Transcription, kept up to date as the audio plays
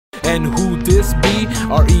And who this be?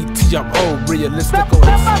 R-E-T-R-O, realistic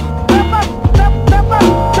MC.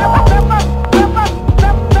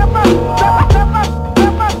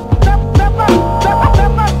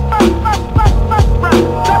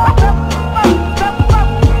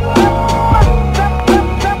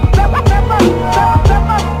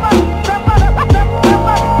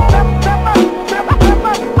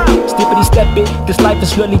 This life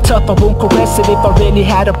is really tough, I won't caress it. If I really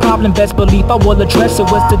had a problem, best believe I will address it.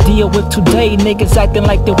 What's the deal with today? Niggas acting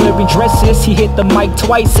like they're wearing dresses. He hit the mic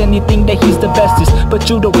twice and he think that he's the bestest. But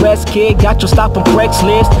you the rest, kid, got your stop on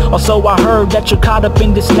Craigslist. Also I heard that you're caught up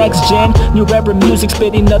in this next gen. New era music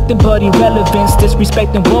spitting nothing but irrelevance.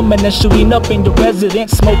 Disrespecting women and shooting up in your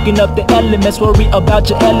residence. Smoking up the elements, worry about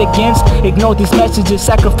your elegance. Ignore these messages,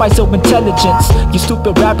 sacrifice your intelligence. You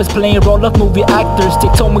stupid rappers playing role of movie actors. They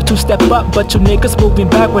told me to step up, but you niggas moving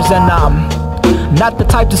backwards, and I'm not the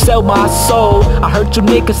type to sell my soul. I heard you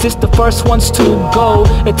niggas is the first ones to go.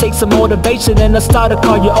 It takes some motivation and a starter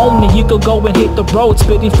car you own, and you could go and hit the road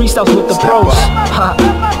spitting freestyles with the pros.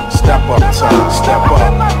 Step up time, step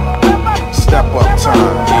up. Step up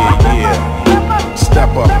time, yeah, yeah. Step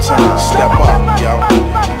up time, step up, yo.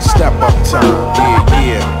 Step up time, yeah,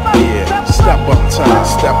 yeah, yeah. Step up time,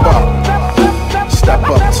 step up. Step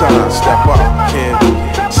up time, step up, kid.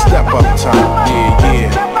 Step up time, yeah,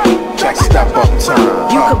 yeah. Check step up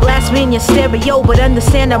time. You could blast me in your stereo, but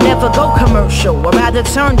understand I'll never go commercial. I'd rather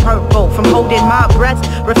turn purple from holding my breath,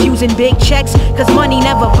 refusing big checks, cause money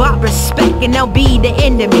never bought respect. And they'll be the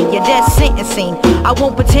end of me, your death sentencing. I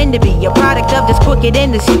won't pretend to be a product of this crooked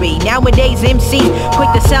industry. Nowadays MCs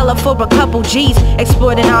quick to sell up for a couple G's,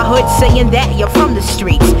 exploiting our hood, saying that you're from the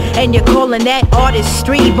streets, and you're calling that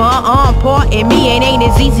artistry. But pardon me, it ain't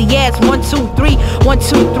as easy as 1, 2, 3, 1,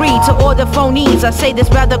 2, 3 to order phonies. I say this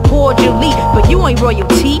rather cordially, but you ain't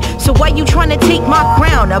royalty, so why you trying to take my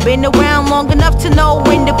crown? I've been around long enough to know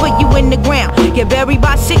when to put you in the ground. Get buried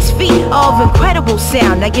by 6 feet of incredible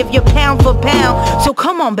sound. I give you pound for pound, so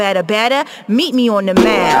come on, batter, meet me on the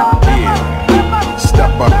mound. Yeah.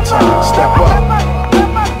 Step up time, step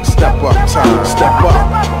up. Step up time, step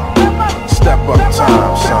up. Step up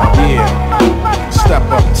time, son, yeah. Step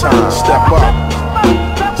up time, step up.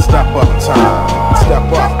 Step up time,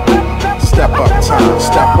 step up. Step up time,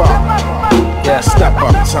 step up. Yeah, step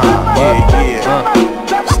up time, yeah,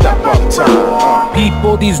 yeah. Step up time.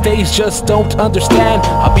 People these days just don't understand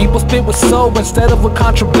how people spit with soul instead of with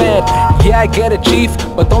contraband. Yeah, I get it, chief,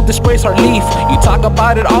 but don't disgrace our leaf. You talk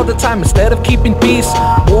about it all the time instead of keeping peace.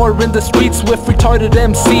 War in the streets with retarded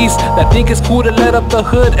MCs that think it's cool to let up the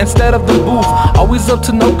hood instead of the booth. Always up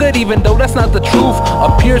to no good even though that's not the truth.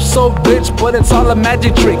 Appear so rich but it's all a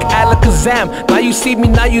magic trick. Alakazam, now you see me,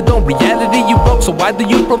 now you don't. Reality you broke, so why do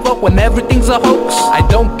you provoke when everything's a hoax? I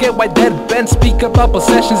don't get why dead Ben speak about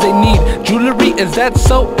possessions they need. Jewelry, is that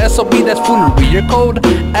so? SOB, that's foolery. Your code,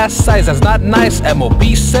 S size, that's not nice. MOB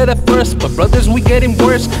said it first, but brothers, we getting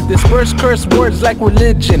worse. Disperse curse words like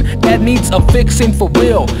religion that needs a fixing for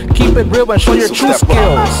real. Keep it real and show your true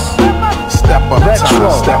skills. Step up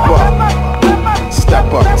time, step up.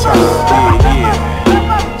 Step up time, yeah,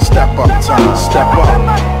 yeah. Step up time, step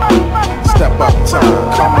up. Step up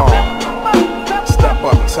time, come on.